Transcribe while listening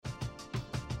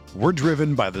We're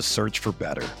driven by the search for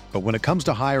better. But when it comes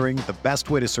to hiring, the best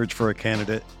way to search for a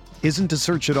candidate isn't to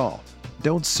search at all.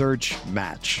 Don't search,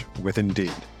 match with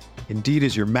Indeed. Indeed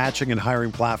is your matching and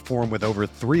hiring platform with over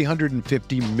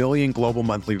 350 million global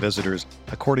monthly visitors,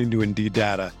 according to Indeed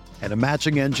data, and a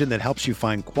matching engine that helps you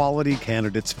find quality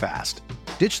candidates fast.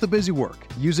 Ditch the busy work.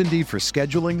 Use Indeed for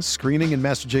scheduling, screening, and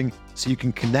messaging so you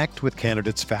can connect with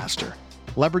candidates faster.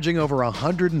 Leveraging over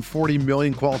 140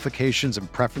 million qualifications and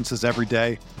preferences every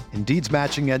day, Indeed's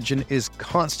matching engine is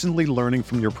constantly learning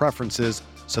from your preferences,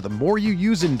 so the more you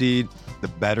use Indeed, the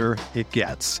better it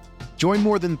gets. Join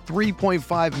more than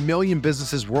 3.5 million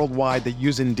businesses worldwide that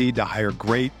use Indeed to hire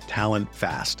great talent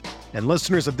fast. And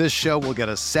listeners of this show will get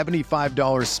a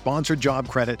 $75 sponsored job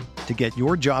credit to get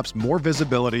your jobs more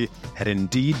visibility at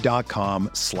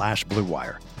Indeed.com/Blue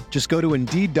Wire. Just go to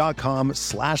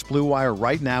Indeed.com/Blue Wire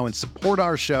right now and support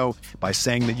our show by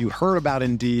saying that you heard about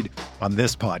Indeed on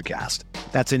this podcast.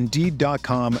 That's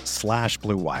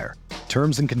Indeed.com/Blue Wire.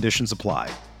 Terms and conditions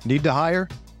apply. Need to hire?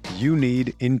 You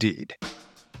need Indeed.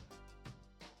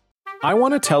 I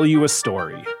want to tell you a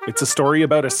story. It's a story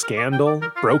about a scandal,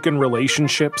 broken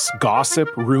relationships, gossip,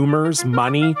 rumors,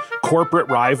 money, corporate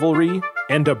rivalry,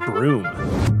 and a broom.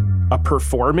 A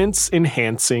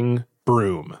performance-enhancing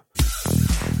broom.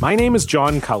 My name is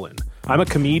John Cullen. I'm a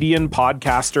comedian,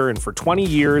 podcaster, and for 20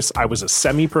 years, I was a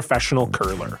semi-professional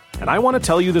curler. And I want to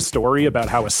tell you the story about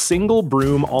how a single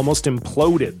broom almost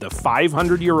imploded the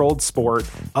 500-year-old sport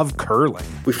of curling.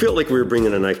 We feel like we were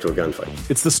bringing a knife to a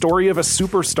gunfight. It's the story of a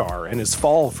superstar and his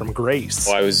fall from grace.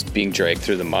 Well, I was being dragged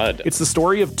through the mud. It's the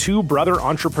story of two brother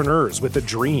entrepreneurs with a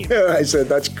dream. I said,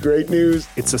 that's great news.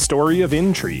 It's a story of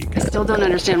intrigue. I still don't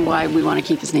understand why we want to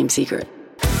keep his name secret.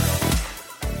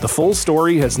 The full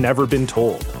story has never been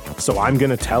told, so I'm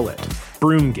going to tell it.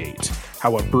 Broomgate,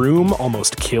 how a broom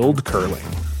almost killed curling.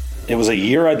 It was a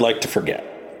year I'd like to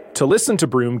forget. To listen to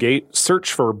Broomgate,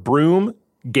 search for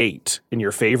Broomgate in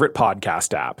your favorite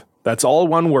podcast app. That's all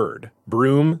one word,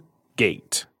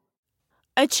 Broomgate.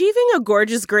 Achieving a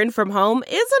gorgeous grin from home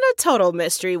isn't a total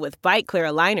mystery with Byte Clear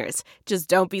aligners. Just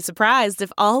don't be surprised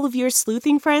if all of your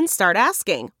sleuthing friends start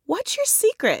asking, "What's your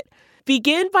secret?"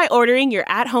 Begin by ordering your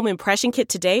at-home impression kit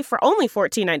today for only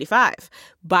 $14.95.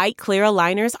 Byte Clear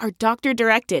aligners are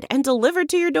doctor-directed and delivered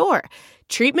to your door.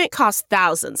 Treatment costs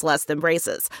thousands less than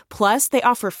braces. Plus, they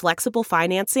offer flexible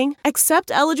financing, accept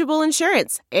eligible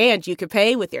insurance, and you can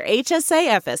pay with your HSA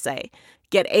FSA.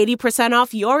 Get 80%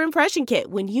 off your impression kit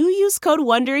when you use code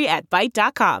WONDERY at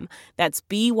Byte.com. That's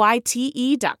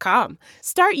BYTE.com.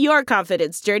 Start your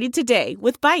confidence journey today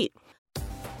with Byte.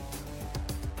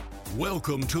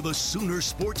 Welcome to the Sooner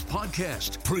Sports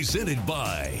Podcast, presented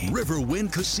by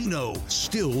Riverwind Casino,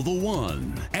 still the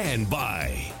one, and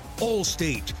by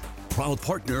Allstate, proud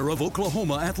partner of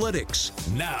Oklahoma Athletics.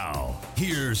 Now,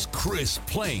 here's Chris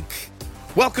Plank.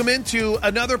 Welcome into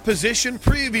another position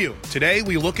preview. Today,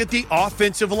 we look at the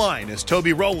offensive line as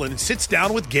Toby Rowland sits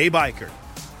down with Gabe Ikard.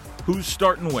 Who's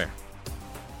starting where?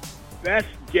 Best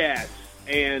guess,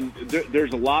 and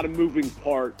there's a lot of moving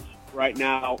parts right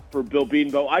now for Bill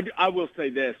Bedenbaugh. I will say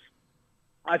this.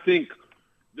 I think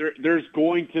there's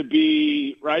going to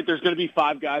be, right, there's going to be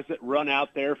five guys that run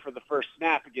out there for the first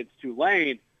snap against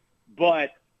Tulane,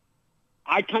 but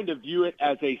I kind of view it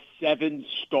as a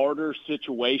 7-starter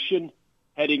situation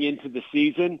heading into the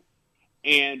season,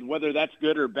 and whether that's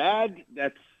good or bad,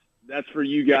 that's for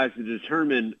you guys to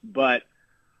determine. But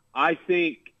I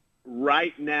think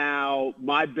right now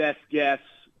my best guess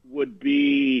would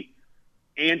be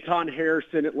Anton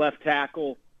Harrison at left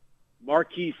tackle,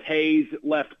 Marquise Hayes at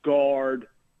left guard,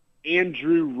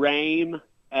 Andrew Rame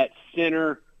at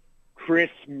center, Chris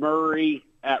Murray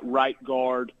at right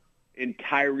guard, and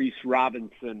Tyrese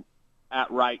Robinson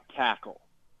at right tackle.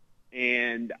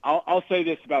 And I'll say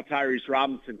this about Tyrese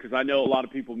Robinson, because I know a lot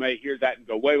of people may hear that and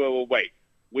go, wait.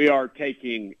 We are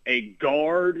taking a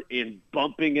guard and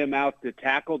bumping him out to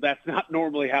tackle. That's not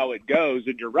normally how it goes.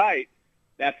 And you're right,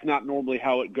 that's not normally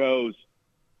how it goes.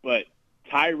 But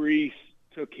Tyrese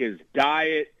took his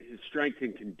diet, his strength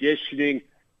and conditioning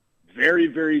very,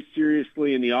 very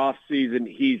seriously in the offseason.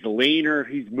 He's leaner.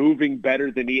 He's moving better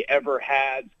than he ever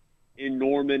has in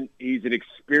Norman. He's an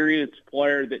experienced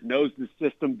player that knows the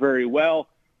system very well.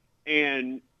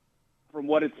 And from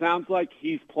what it sounds like,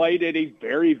 he's played at a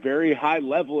very, very high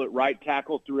level at right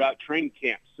tackle throughout training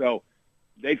camp. So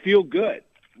they feel good.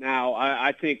 Now,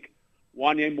 I think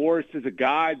Wanya Morris is a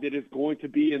guy that is going to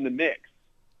be in the mix.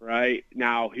 Right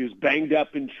now, he was banged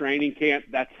up in training camp.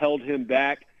 That's held him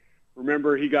back.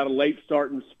 Remember, he got a late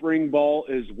start in spring ball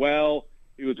as well.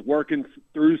 He was working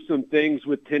through some things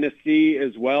with Tennessee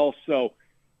as well. So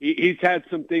he's had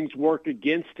some things work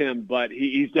against him, but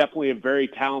he's definitely a very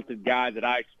talented guy that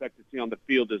I expect to see on the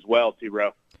field as well,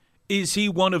 T-Row. Is he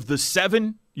one of the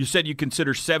 7? You said you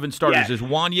consider 7 starters. Yes. Is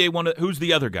Wanye one of – who's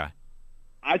the other guy?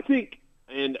 I think,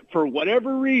 and for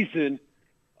whatever reason,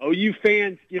 OU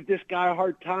fans give this guy a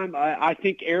hard time. I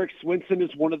think Eric Swinson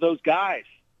is one of those guys.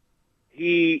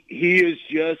 He is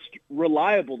just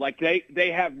reliable. Like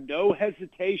they have no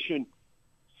hesitation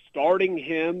starting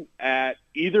him at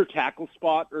either tackle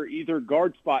spot or either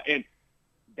guard spot. And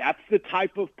that's the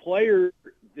type of player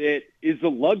that is a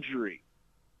luxury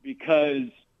because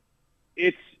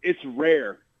it's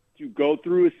rare to go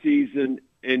through a season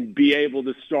and be able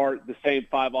to start the same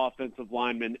 5 offensive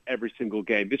linemen every single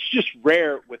game. It's just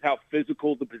rare with how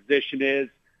physical the position is.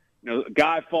 A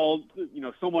guy falls,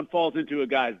 someone falls into a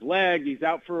guy's leg, he's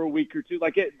out for a week or two.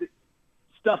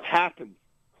 Stuff happens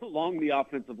along the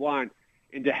offensive line.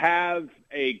 And to have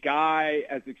a guy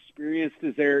as experienced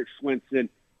as Eric Swinson,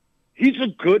 he's a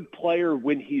good player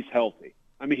when he's healthy.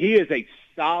 I mean, he is a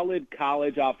solid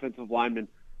college offensive lineman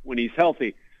when he's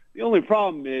healthy. The only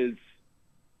problem is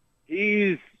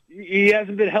he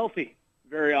hasn't been healthy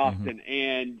very often,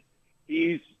 and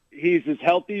he's as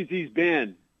healthy as he's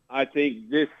been, I think,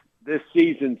 this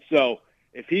season. So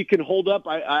if he can hold up,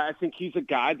 I think he's a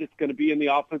guy that's going to be in the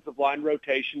offensive line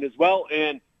rotation as well.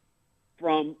 And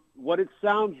from what it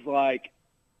sounds like,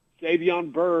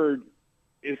 Savion Byrd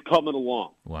is coming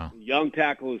along. Wow. The young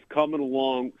tackle is coming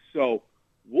along. So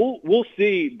we'll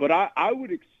see. But I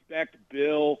would expect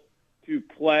Bill to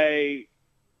play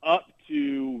up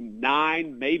to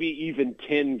 9, maybe even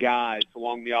 10 guys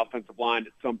along the offensive line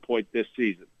at some point this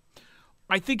season.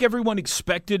 I think everyone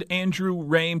expected Andrew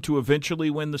Raym to eventually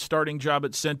win the starting job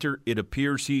at center. It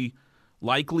appears he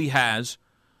likely has.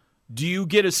 Do you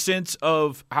get a sense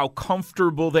of how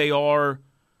comfortable they are,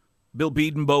 Bill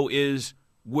Bedenbaugh is,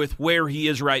 with where he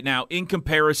is right now in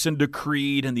comparison to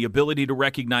Creed and the ability to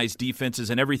recognize defenses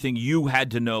and everything you had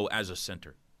to know as a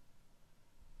center?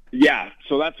 Yeah,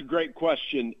 so that's a great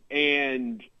question.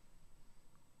 And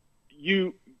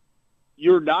you're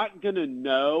not going to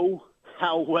know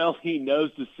how well he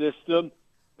knows the system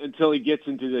until he gets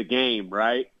into the game,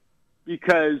 right?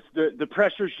 Because the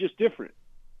pressure's just different.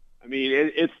 I mean,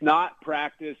 it's not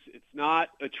practice. It's not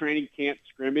a training camp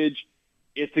scrimmage.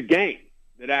 It's a game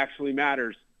that actually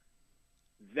matters.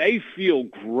 They feel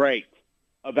great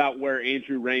about where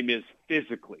Andrew Raym is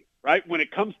physically, right? When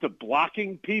it comes to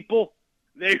blocking people,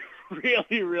 they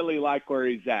really, really like where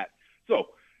he's at. So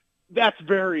that's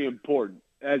very important,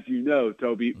 as you know,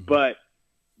 Toby. But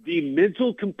the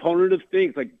mental component of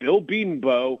things, like Bill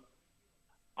Bedenbaugh,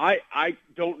 I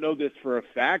don't know this for a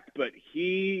fact, but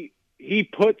he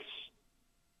puts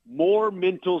more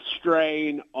mental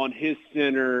strain on his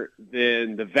center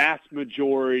than the vast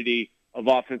majority of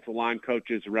offensive line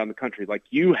coaches around the country. Like,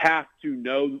 you have to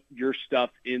know your stuff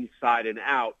inside and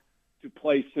out to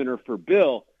play center for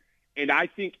Bill. And I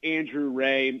think Andrew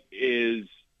Raym is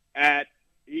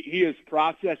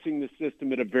processing the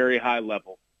system at a very high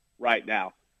level right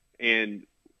now. And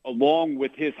along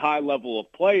with his high level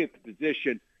of play at the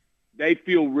position, they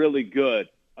feel really good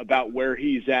about where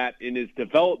he's at in his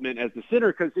development as a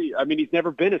center because, he's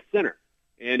never been a center.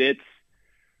 And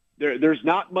there's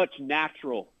not much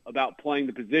natural about playing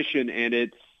the position, and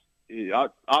it's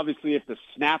obviously you have to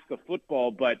snap the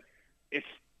football, but it's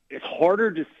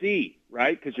harder to see,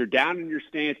 right? Because you're down in your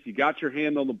stance, you got your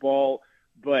hand on the ball,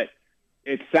 but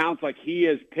it sounds like he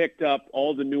has picked up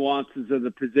all the nuances of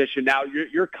the position. Now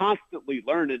you're constantly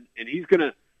learning, and he's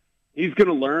gonna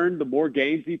learn the more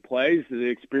games he plays, the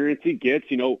experience he gets.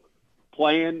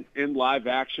 Playing in live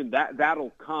action,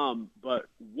 that'll come. But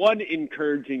one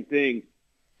encouraging thing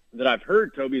that I've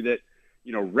heard, Toby, that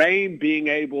Raym being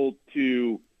able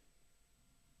to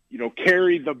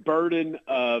carry the burden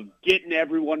of getting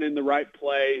everyone in the right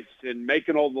place and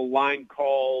making all the line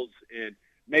calls and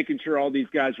making sure all these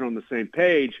guys are on the same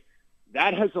page,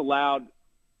 that has allowed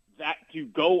that to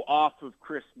go off of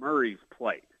Chris Murray's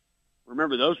plate.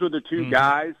 Remember, those were the two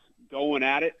guys going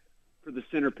at it for the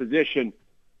center position.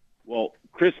 Well,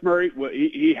 Chris Murray,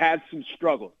 he had some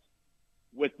struggles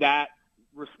with that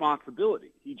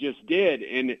responsibility. He just did,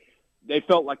 and they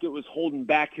felt like it was holding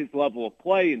back his level of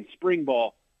play in spring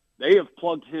ball. They have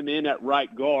plugged him in at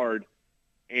right guard,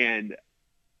 and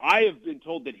I have been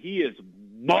told that he is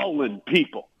mauling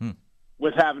people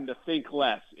with having to think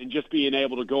less and just being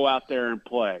able to go out there and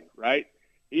play, right?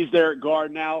 He's there at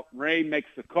guard now. Raym makes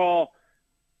the call,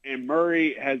 and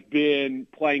Murray has been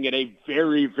playing at a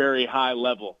very, very high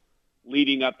level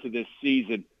leading up to this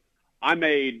season. I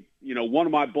made, one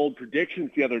of my bold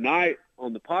predictions the other night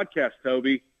on the podcast,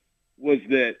 Toby, was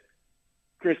that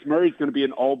Chris Murray's going to be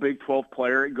an all Big 12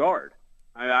 player at guard.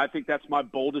 I think that's my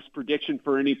boldest prediction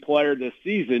for any player this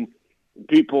season. And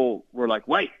people were like,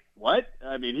 wait, what?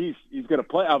 I mean, he's going to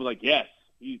play. I was like, yes,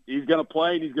 he's going to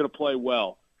play, and he's going to play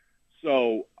well.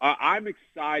 So I'm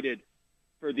excited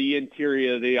for the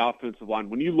interior of the offensive line.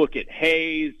 When you look at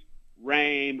Hayes,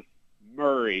 Rame,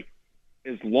 Murray,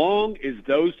 as long as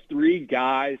those three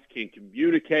guys can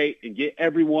communicate and get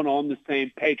everyone on the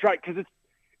same page, right? Because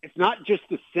it's not just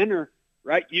the center,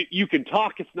 right? You can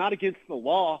talk. It's not against the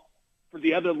law for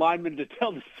the other linemen to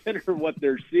tell the center what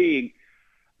they're seeing.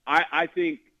 I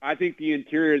think the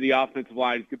interior of the offensive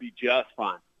line could be just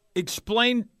fine.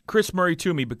 Explain Chris Murray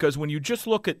to me, because when you just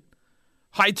look at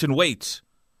heights and weights,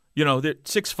 they're 6'5",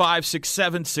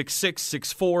 6'7", 6'6",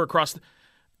 6'4" across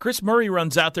Chris Murray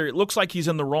runs out there. It looks like he's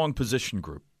in the wrong position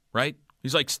group, right?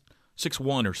 He's like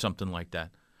 6'1" or something like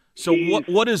that. So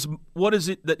what is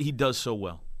it that he does so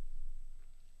well?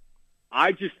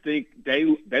 I just think they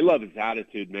love his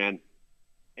attitude, man.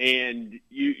 And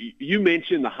you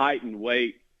mentioned the height and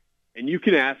weight, and you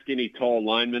can ask any tall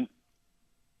lineman.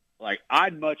 Like,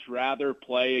 I'd much rather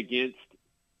play against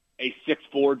a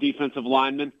 6'4" defensive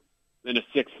lineman than a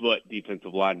 6-foot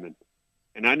defensive lineman.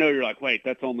 And I know you're like, wait,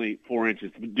 that's only 4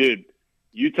 inches. But dude,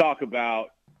 you talk about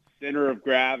center of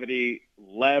gravity,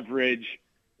 leverage.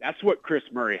 That's what Chris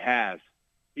Murray has.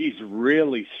 He's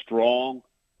really strong.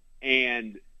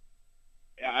 And,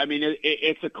 I mean,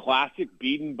 it's a classic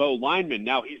beat and bow lineman.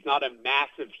 Now, he's not a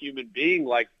massive human being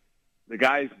like the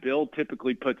guys Bill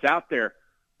typically puts out there.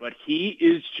 But he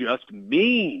is just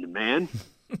mean, man.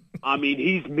 I mean,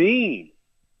 he's mean.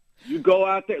 You go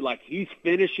out there, like, he's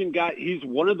finishing guys. He's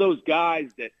one of those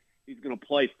guys that he's going to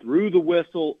play through the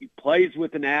whistle. He plays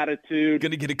with an attitude.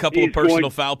 Going to get a couple of personal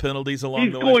foul penalties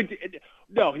along the way.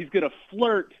 He's going to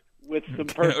flirt with some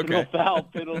personal foul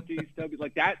penalties.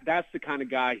 Like, that's the kind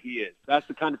of guy he is. That's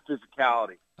the kind of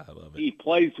physicality I love it. He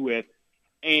plays with.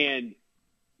 And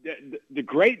the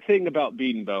great thing about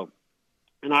Bedenbaugh,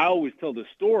 and I always tell this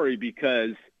story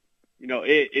because,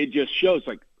 it just shows,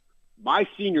 like, my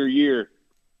senior year,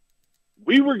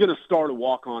 we were going to start a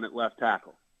walk-on at left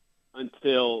tackle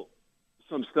until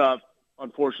some stuff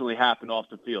unfortunately happened off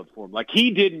the field for him. Like,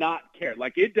 he did not care.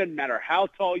 Like, it doesn't matter how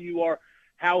tall you are,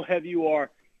 how heavy you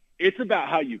are. It's about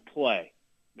how you play,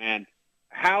 man.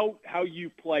 How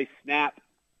you play snap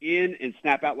in and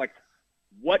snap out. Like,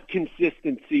 what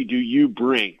consistency do you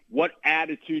bring? What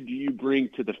attitude do you bring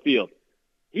to the field?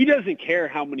 He doesn't care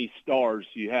how many stars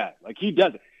you have. Like, he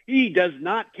doesn't. He does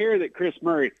not care that Chris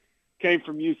Murray came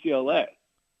from UCLA.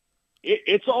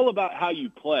 It's all about how you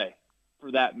play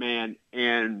for that man.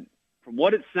 And from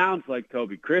what it sounds like,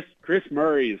 Toby, Chris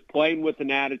Murray is playing with an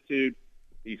attitude.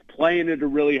 He's playing at a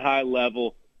really high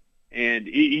level, and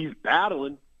he's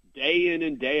battling day in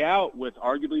and day out with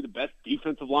arguably the best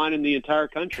defensive line in the entire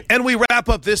country. And we wrap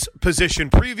up this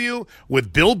position preview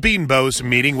with Bill Bedenbaugh's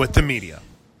meeting with the media.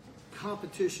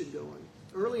 Competition going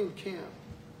early in camp.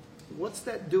 What's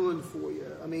that doing for you?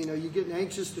 I mean, are you getting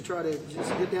anxious to try to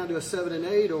just get down to a 7 and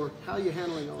 8, or how are you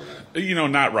handling all that?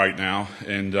 Not right now.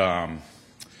 And,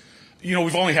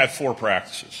 we've only had 4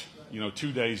 practices,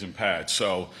 2 days in pads.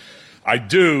 So I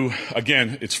do,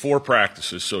 again, it's 4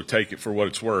 practices, so take it for what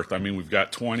it's worth. I mean, we've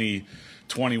got 20,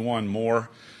 21 more.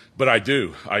 But I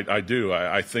do.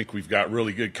 I think we've got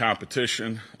really good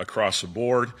competition across the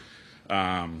board.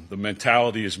 The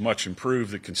mentality is much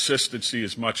improved. The consistency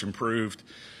is much improved.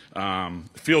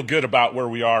 Feel good about where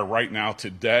we are right now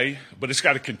today, but it's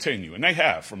got to continue. And they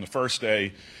have from the first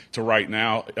day to right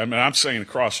now. I mean, I'm saying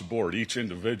across the board, each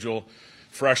individual,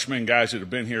 freshmen, guys that have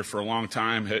been here for a long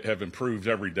time have improved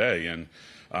every day. And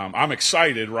I'm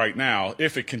excited right now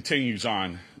if it continues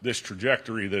on this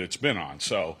trajectory that it's been on.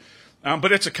 So,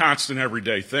 but it's a constant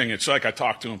everyday thing. It's like I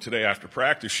talked to them today after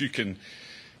practice. You can,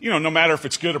 no matter if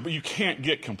it's good or but you can't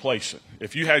get complacent.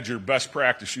 If you had your best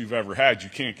practice you've ever had, you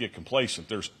can't get complacent.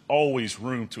 There's always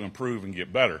room to improve and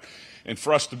get better. And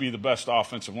for us to be the best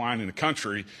offensive line in the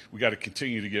country, we got to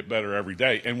continue to get better every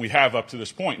day. And we have up to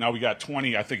this point. Now we got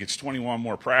 21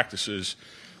 more practices,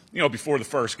 before the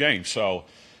first game. So,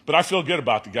 but I feel good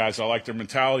about the guys. I like their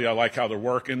mentality. I like how they're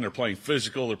working. They're playing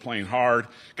physical. They're playing hard.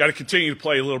 Got to continue to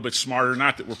play a little bit smarter.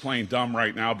 Not that we're playing dumb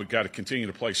right now, but got to continue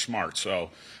to play smart. So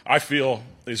I feel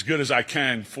as good as I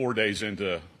can 4 days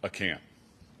into a camp.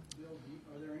 Bill,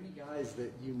 are there any guys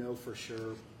that you know for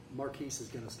sure Marquise is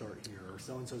going to start here or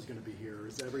so-and-so is going to be here? Or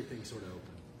is everything sort of open?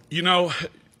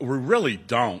 We really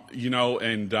don't,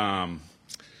 and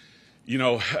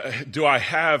do I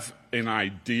have an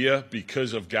idea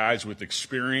because of guys with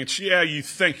experience? Yeah, you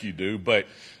think you do, but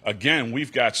again,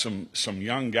 we've got some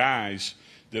young guys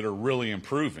that are really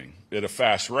improving at a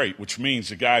fast rate, which means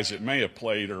the guys that may have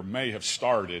played or may have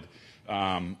started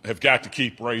have got to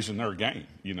keep raising their game,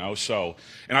 So,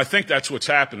 and I think that's what's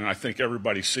happening. I think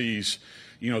everybody sees,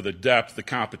 the depth, the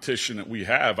competition that we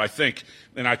have. I think,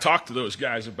 and I talked to those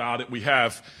guys about it, we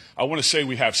have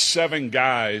 7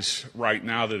 guys right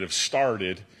now that have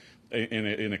started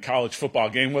in a college football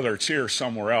game, whether it's here or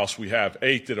somewhere else. We have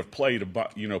 8 that have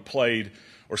played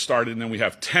or started, and then we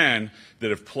have 10 that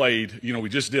have played. We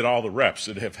just did all the reps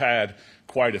that have had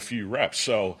quite a few reps.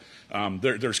 So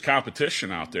there's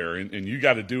competition out there, and you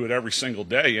got to do it every single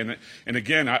day. And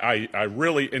again, I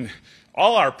really, and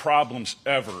all our problems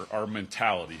ever are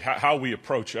mentality, how we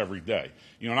approach every day.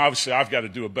 And obviously I've got to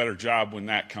do a better job when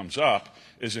that comes up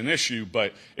is an issue,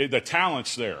 but the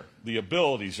talent's there, the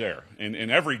ability's there, and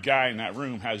every guy in that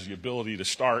room has the ability to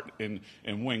start and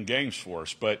win games for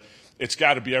us. But it's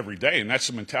got to be every day, and that's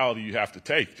the mentality you have to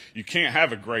take. You can't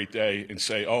have a great day and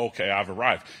say, oh, okay, I've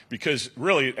arrived. Because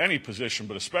really at any position,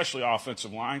 but especially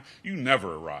offensive line, you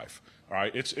never arrive. All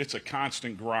right? It's a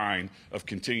constant grind of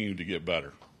continuing to get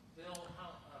better. Bill,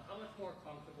 how much more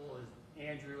comfortable is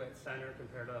Andrew at center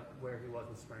compared to where he was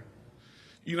in spring?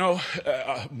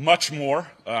 Much more.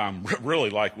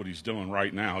 Really like what he's doing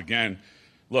right now. Again,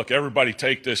 look, everybody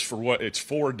take this for what it's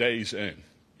 4 days in.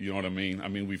 You know what I mean? I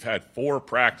mean, we've had 4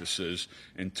 practices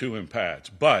and 2 in pads.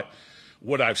 But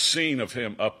what I've seen of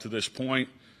him up to this point,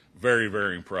 very,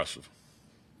 very impressive.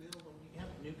 Bill, when you have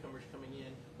newcomers coming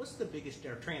in, what's the biggest,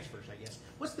 or transfers, I guess,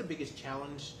 what's the biggest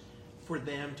challenge for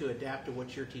them to adapt to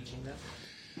what you're teaching them?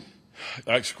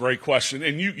 That's a great question.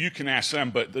 And you can ask them,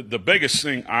 but the biggest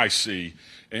thing I see,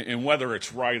 and whether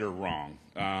it's right or wrong,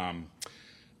 I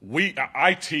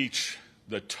teach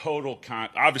the total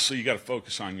obviously you got to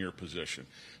focus on your position.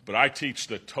 But I teach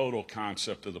the total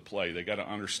concept of the play. They got to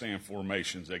understand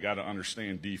formations. They got to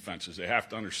understand defenses. They have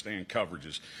to understand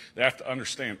coverages. They have to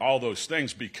understand all those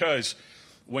things because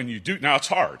when you do – now it's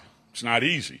hard. It's not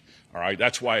easy, all right?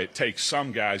 That's why it takes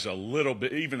some guys a little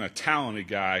bit – even a talented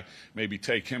guy, maybe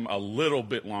take him a little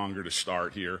bit longer to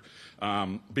start here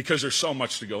because there's so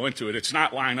much to go into it. It's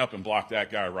not line up and block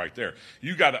that guy right there.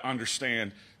 You got to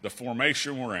understand the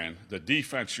formation we're in, the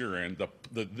defense you're in,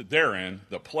 they're in,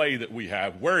 the play that we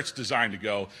have, where it's designed to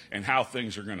go, and how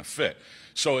things are going to fit.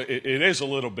 So it is a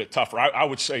little bit tougher. I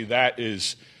would say that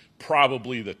is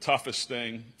probably the toughest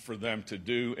thing for them to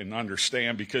do and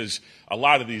understand because a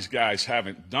lot of these guys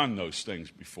haven't done those things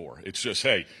before. It's just,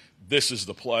 hey, this is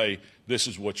the play, this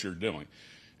is what you're doing.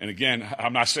 And again,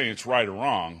 I'm not saying it's right or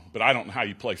wrong, but I don't know how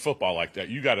you play football like that.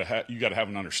 You got to have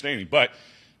an understanding. But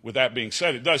with that being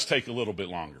said, it does take a little bit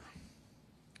longer.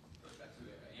 Back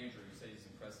to Andrew, you say he's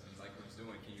impressive. You like what he's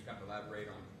doing. Can you kind of elaborate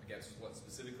on, I guess, what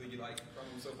specifically you like from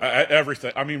him so far?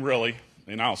 Everything. I mean, really.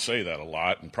 And I'll say that a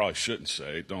lot and probably shouldn't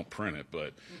say it. Don't print it.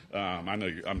 But I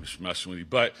know I'm just messing with you.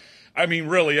 But, I mean,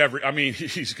 really,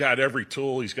 he's got every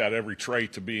tool. He's got every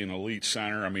trait to be an elite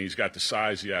center. I mean, he's got the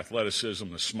size, the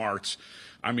athleticism, the smarts.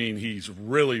 I mean, he's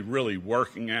really, really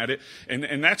working at it.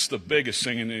 And that's the biggest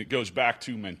thing, and it goes back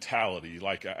to mentality.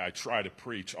 Like I try to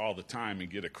preach all the time and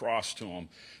get across to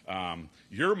them.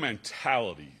 Your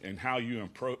mentality and how you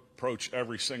approach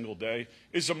every single day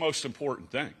is the most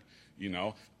important thing.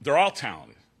 They're all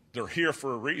talented. They're here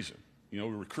for a reason. We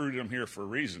recruited them here for a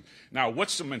reason. Now,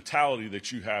 what's the mentality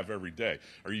that you have every day?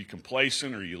 Are you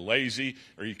complacent? Are you lazy?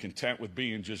 Are you content with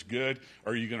being just good?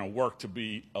 Or are you going to work to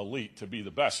be elite, to be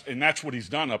the best? And that's what he's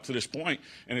done up to this point,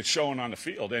 and it's showing on the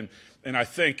field. And I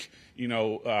think,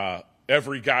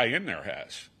 every guy in there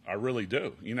has. I really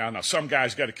do. Now some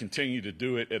guys got to continue to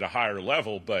do it at a higher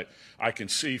level, but I can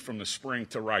see from the spring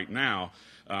to right now,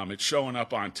 it's showing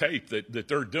up on tape that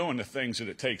they're doing the things that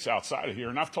it takes outside of here.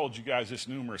 And I've told you guys this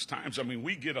numerous times. I mean,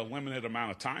 we get a limited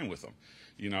amount of time with them,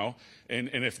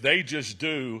 and if they just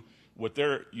do what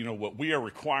what we are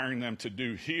requiring them to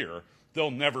do here,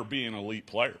 they'll never be an elite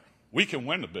player. We can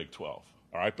win the Big 12,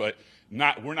 all right, but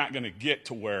we're not going to get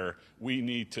to where we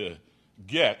need to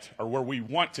get or where we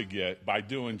want to get by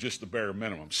doing just the bare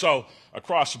minimum. So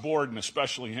across the board, and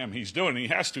especially him, he's doing it. He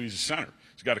has to. He's a center.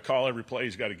 He's got to call every play.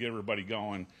 He's got to get everybody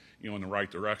going, in the right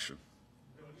direction.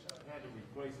 I've had to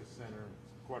replace a center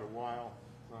quite a while.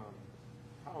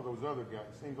 How are those other guys?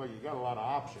 It seems like you got a lot of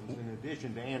options in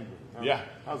addition to Andrew.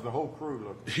 How's the whole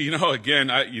crew looking?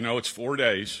 Again, it's 4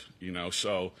 days.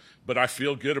 But I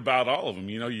feel good about all of them.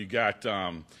 You got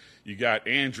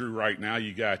Andrew right now.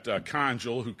 You got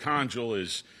Conjul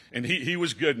is, and he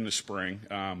was good in the spring,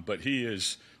 but he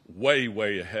is way,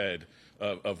 way ahead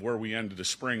of where we ended the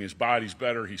spring. His body's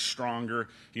better. He's stronger.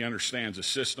 He understands the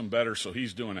system better, so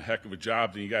he's doing a heck of a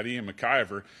job. Then you got Ian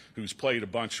McIver, who's played a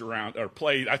bunch around, or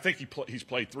played, I think he's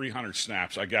played 300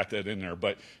 snaps. I got that in there,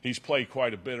 but he's played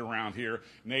quite a bit around here.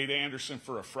 Nate Anderson,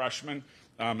 for a freshman,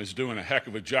 is doing a heck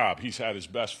of a job. He's had his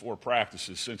best 4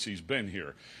 practices since he's been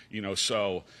here,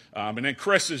 so and then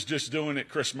Chris is just doing it.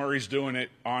 Chris Murray's doing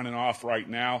it on and off right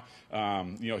now.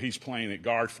 He's playing at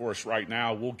guard for us right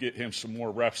now. We'll get him some more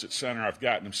reps at center. I've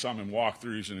gotten him some in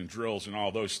walkthroughs and in drills and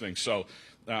all those things. So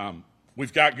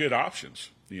we've got good options.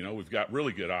 We've got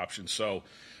really good options. So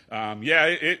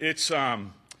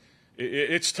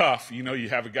it's tough. You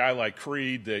have a guy like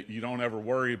Creed that you don't ever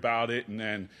worry about it, and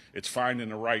then it's finding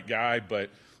the right guy. But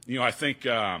I think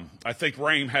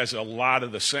Rame has a lot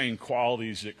of the same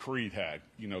qualities that Creed had,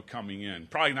 coming in.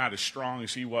 Probably not as strong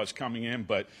as he was coming in,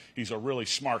 but he's a really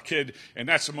smart kid, and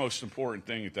that's the most important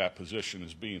thing at that position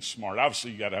is being smart.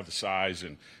 Obviously, you got to have the size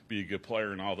and be a good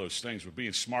player and all those things, but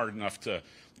being smart enough to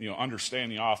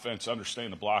understand the offense,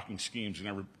 understand the blocking schemes,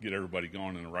 and get everybody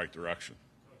going in the right direction.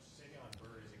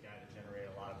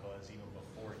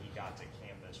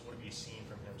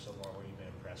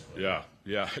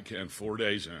 Yeah. Again, 4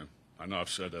 days in. I know I've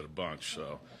said that a bunch.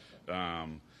 So,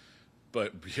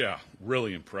 but yeah,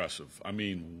 really impressive. I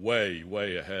mean, way,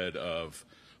 way ahead of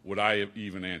what I have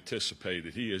even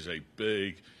anticipated. He is a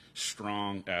big,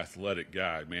 strong, athletic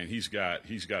guy. Man, he's got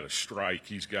a strike.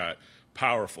 He's got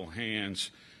powerful hands.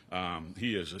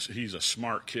 He's a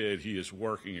smart kid. He is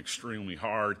working extremely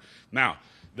hard. Now,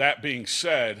 that being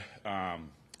said,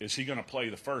 is he going to play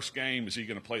the first game? Is he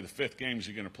going to play the 5th game? Is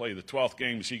he going to play the 12th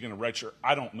game? Is he going to redshirt?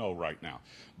 I don't know right now.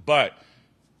 But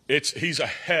he's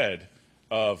ahead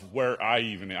of where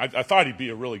I thought he'd be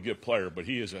a really good player, but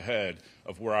he is ahead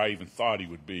of where I even thought he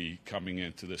would be coming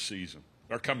into this season,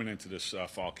 or coming into this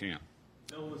fall camp.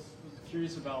 Bill was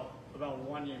curious about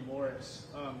Wanya Morris.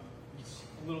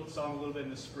 Saw him a little bit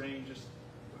in the spring. Just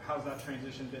how's that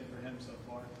transition been for him so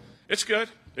far? It's good.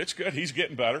 He's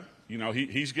getting better.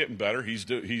 He's getting better. He's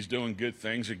doing good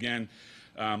things. Again,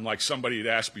 like somebody had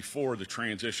asked before, the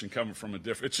transition coming from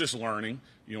it's just learning,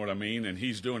 you know what I mean? And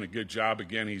he's doing a good job.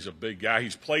 Again, he's a big guy.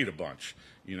 He's played a bunch.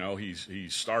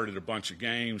 He's started a bunch of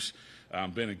games,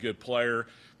 been a good player.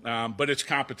 But it's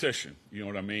competition, you know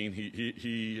what I mean?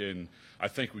 He and I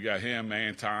think we got him,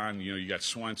 Anton, you got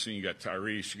Swenson, you got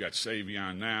Tyrese, you got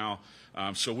Savion now.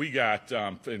 So we got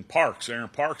in Parks, Aaron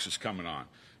Parks is coming on.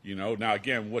 Now,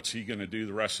 again, what's he going to do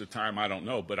the rest of the time? I don't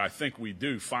know. But I think we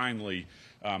do finally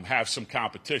have some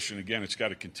competition. Again, it's got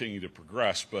to continue to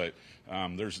progress. But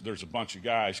there's a bunch of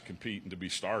guys competing to be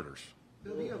starters.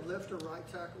 Bill, do you have left or right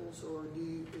tackles, or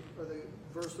are they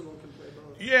versatile and can play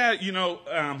both?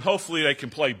 Yeah, hopefully they can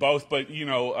play both. But,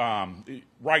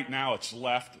 right now it's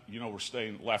left. We're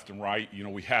staying left and right.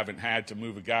 We haven't had to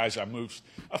move guys. I moved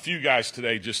a few guys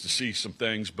today just to see some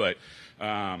things. But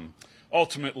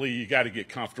ultimately, you got to get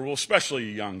comfortable, especially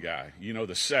a young guy.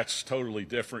 The set's totally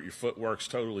different. Your footwork's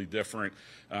totally different.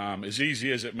 As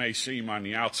easy as it may seem on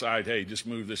the outside, hey, just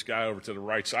move this guy over to the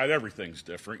right side. Everything's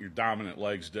different. Your dominant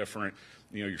leg's different.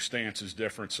 Your stance is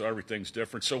different, so everything's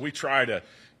different. So we try to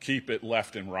keep it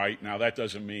left and right. Now, that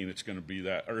doesn't mean it's going to be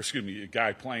a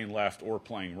guy playing left or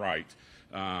playing right.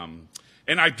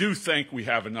 And I do think we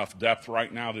have enough depth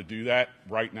right now to do that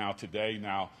right now today.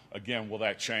 Now, again, will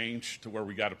that change to where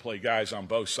we got to play guys on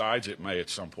both sides? It may at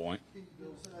some point. Can you give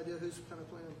us an idea who's kind of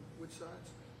playing on which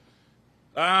sides?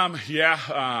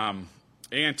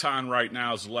 Anton right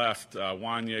now is left.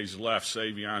 Wanya's left.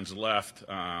 Savion's left.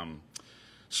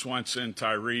 Swenson,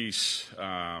 Tyrese,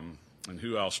 and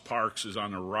who else? Parks is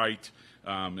on the right.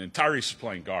 And Tyrese is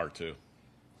playing guard, too.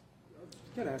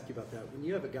 I got to ask you about that. When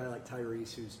you have a guy like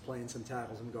Tyrese who's playing some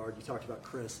tackles and guard, you talked about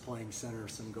Chris playing center,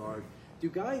 some guard. Do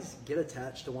guys get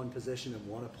attached to one position and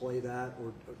want to play that?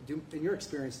 Or in your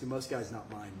experience, do most guys not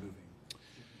mind moving?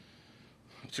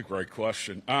 That's a great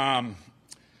question.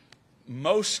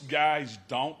 Most guys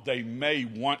don't. They may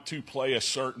want to play a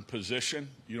certain position,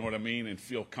 you know what I mean, and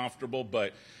feel comfortable.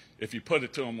 But if you put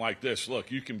it to them like this, look,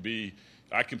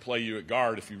 I can play you at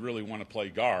guard if you really want to play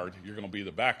guard. You're going to be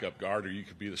the backup guard, or you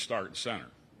could be the starting center.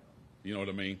 You know what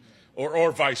I mean?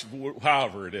 Or vice,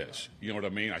 however it is. You know what I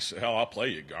mean? I said, hell, I'll play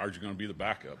you at guard. You're going to be the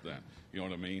backup then. You know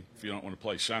what I mean? If you don't want to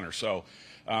play center. So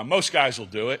most guys will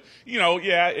do it.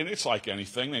 And it's like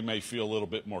anything. They may feel a little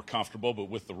bit more comfortable, but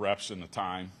with the reps and the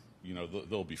time,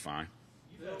 they'll be fine.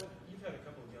 You've had a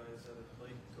couple of guys that have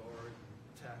played guard,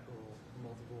 tackle,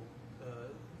 multiple,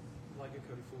 like a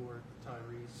Cody Ford,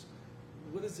 Tyrese.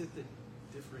 What is it that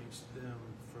differentiates them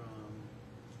from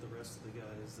the rest of the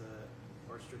guys that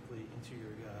are strictly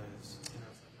interior guys?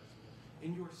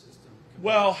 in your system?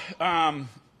 Well,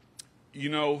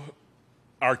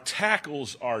 our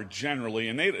tackles are generally,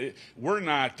 and we're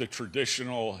not the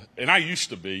traditional, and I used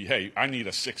to be, hey, I need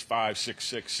a 6'5",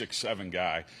 6'6", 6'7"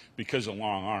 guy because of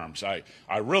long arms. I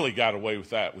really got away with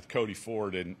that with Cody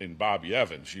Ford and Bobby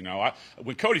Evans.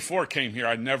 When Cody Ford came here,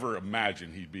 I never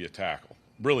imagined he'd be a tackle.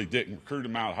 Really didn't. Recruit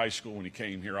him out of high school when he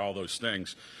came here, all those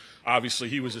things. Obviously,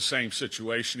 he was the same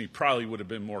situation. He probably would have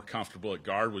been more comfortable at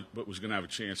guard, but was going to have a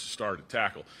chance to start at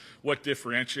tackle. What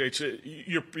differentiates it?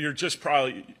 You're just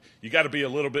probably – you got to be a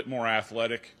little bit more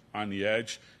athletic on the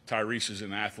edge. Tyrese is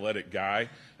an athletic guy,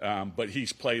 but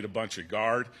he's played a bunch of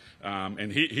guard,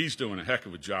 and he's doing a heck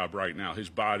of a job right now. His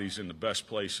body's in the best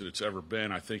place that it's ever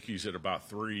been. I think he's at about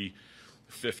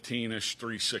 315-ish,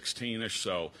 316-ish,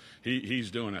 so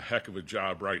he's doing a heck of a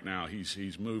job right now.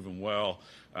 He's moving well,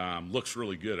 looks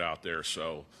really good out there,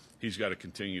 so he's got to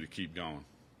continue to keep going.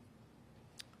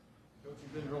 Coach,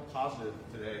 you've been real positive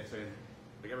today, saying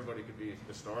like everybody could be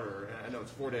the starter. And I know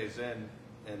it's 4 days in,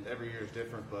 and every year is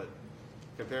different, but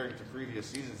comparing to previous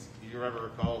seasons, do you ever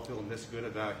recall feeling this good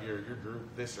about your group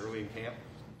this early in camp?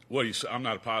 What do you say? I'm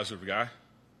not a positive guy?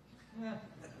 Yeah.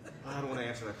 I don't want to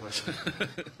answer that question.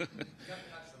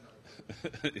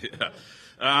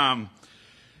 Yeah.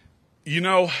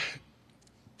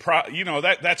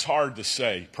 That's hard to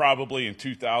say. Probably in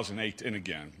 2008, and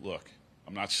again, look,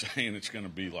 I'm not saying it's going to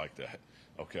be like that,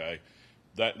 okay?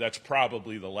 That's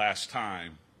probably the last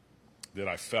time that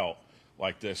I felt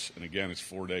like this, and again, it's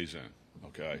 4 days in,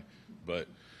 okay? But,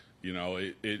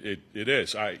 it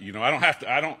is. I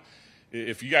don't –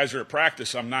 if you guys are at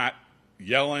practice, I'm not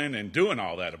yelling and doing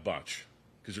all that a bunch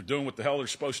because they're doing what the hell they're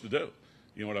supposed to do.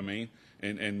 You know what I mean?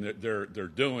 And they're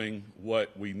doing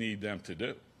what we need them to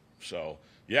do. So,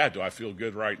 yeah, do I feel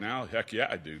good right now? Heck yeah,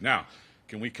 I do. Now,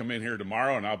 can we come in here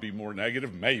tomorrow and I'll be more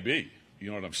negative? Maybe. You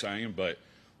know what I'm saying? But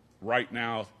right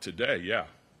now, today, yeah.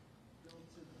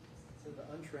 To the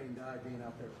untrained guy being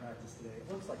out there at practice today,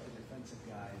 it looks like the defensive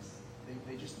guys,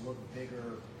 they just look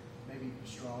bigger, maybe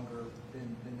stronger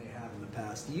than they have in the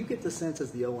past. Do you get the sense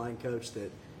as the O-line coach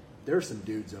that there are some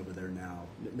dudes over there now,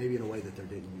 maybe in a way that there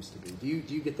didn't used to be? Do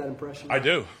you get that impression? I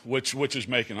do, which is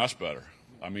making us better.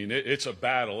 I mean, it's a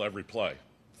battle every play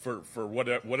for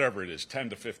whatever it is, 10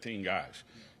 to 15 guys.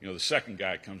 The second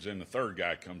guy comes in, the third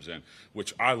guy comes in,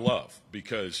 which I love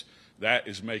because that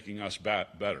is making us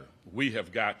better. We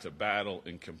have got to battle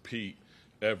and compete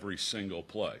every single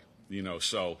play.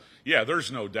 So, yeah,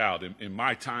 there's no doubt. In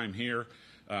my time here,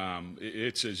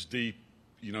 it's as deep,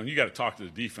 and you got to talk to the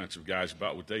defensive guys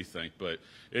about what they think, but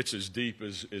it's as deep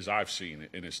as I've seen it,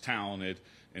 and as talented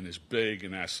and as big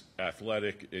and as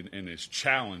athletic and as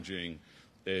challenging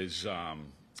as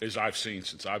I've seen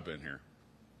since I've been here.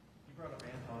 You brought up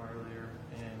Anton earlier,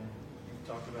 and you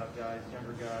talked about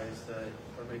younger guys that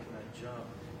are making that jump.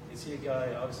 Is he a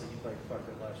guy, obviously he played quite a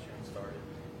bit last year and started,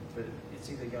 but is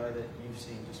he the guy that you've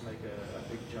seen just make a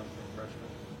big jump from freshman?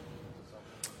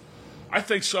 I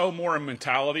think so, more in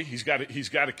mentality. He's got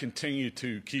to continue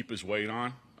to keep his weight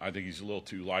on. I think he's a little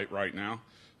too light right now.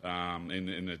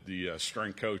 And the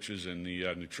strength coaches and the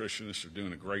nutritionists are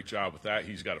doing a great job with that.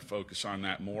 He's got to focus on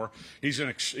that more. He's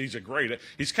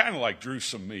kind of like Drew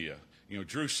Samia.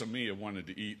 Drew Samia wanted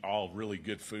to eat all really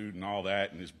good food and all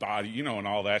that, and his body, and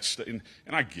all that stuff. And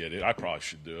I get it. I probably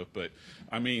should do it. But,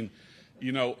 I mean,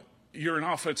 you're an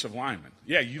offensive lineman.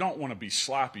 Yeah, you don't want to be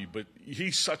sloppy, but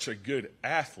he's such a good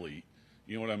athlete,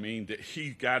 you know what I mean, that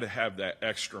he got to have that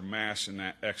extra mass and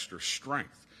that extra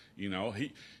strength.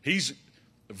 He's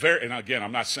very, and again,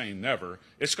 I'm not saying never.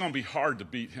 It's going to be hard to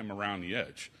beat him around the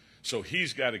edge. So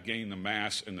he's got to gain the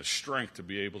mass and the strength to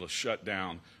be able to shut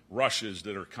down rushes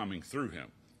that are coming through him,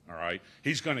 all right?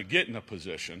 He's going to get in a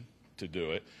position to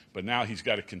do it, but now he's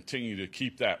got to continue to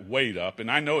keep that weight up.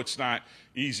 And I know it's not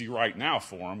easy right now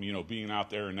for him, being out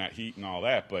there in that heat and all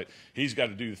that, but he's got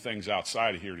to do the things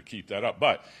outside of here to keep that up.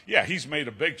 But, yeah, he's made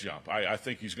a big jump. I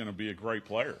think he's going to be a great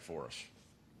player for us.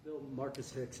 Bill,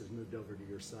 Marcus Hicks has moved over to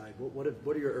your side. What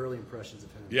are your early impressions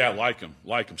of him? Yeah, like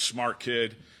him. Smart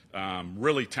kid,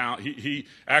 really talented. He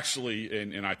actually,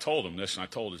 and I told him this, and I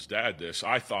told his dad this,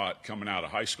 I thought coming out of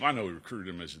high school, I know we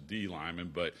recruited him as a D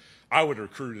lineman, but I would have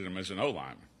recruited him as an O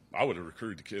lineman. I would have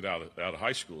recruited the kid out of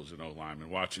high school as an O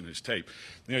lineman, watching his tape.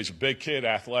 He's a big kid,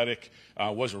 athletic,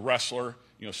 was a wrestler,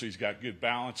 so he's got good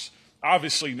balance.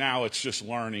 Obviously now it's just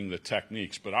learning the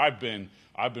techniques, but I've been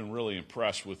really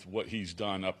impressed with what he's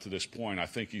done up to this point. I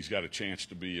think he's got a chance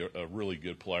to be a really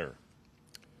good player.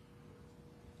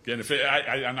 Again,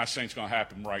 I'm not saying it's going to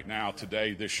happen right now,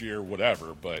 today, this year,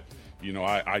 whatever, but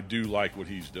I do like what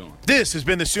he's doing. This has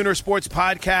been the Sooner Sports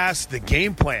Podcast, The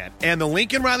Game Plan, and the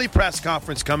Lincoln Riley Press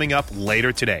Conference coming up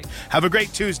later today. Have a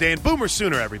great Tuesday, and Boomer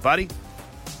Sooner, everybody.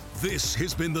 This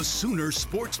has been the Sooner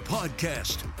Sports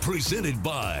Podcast, presented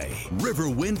by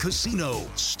Riverwind Casino,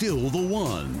 still the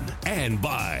one, and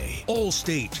by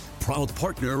Allstate, proud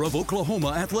partner of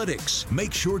Oklahoma Athletics.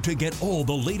 Make sure to get all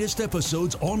the latest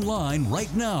episodes online right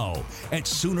now at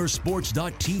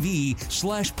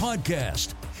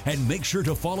Soonersports.tv/podcast. And make sure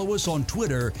to follow us on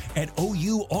Twitter at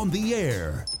OU On The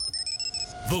Air.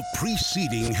 The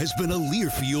preceding has been a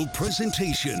Learfield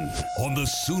presentation on the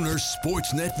Sooner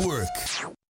Sports Network.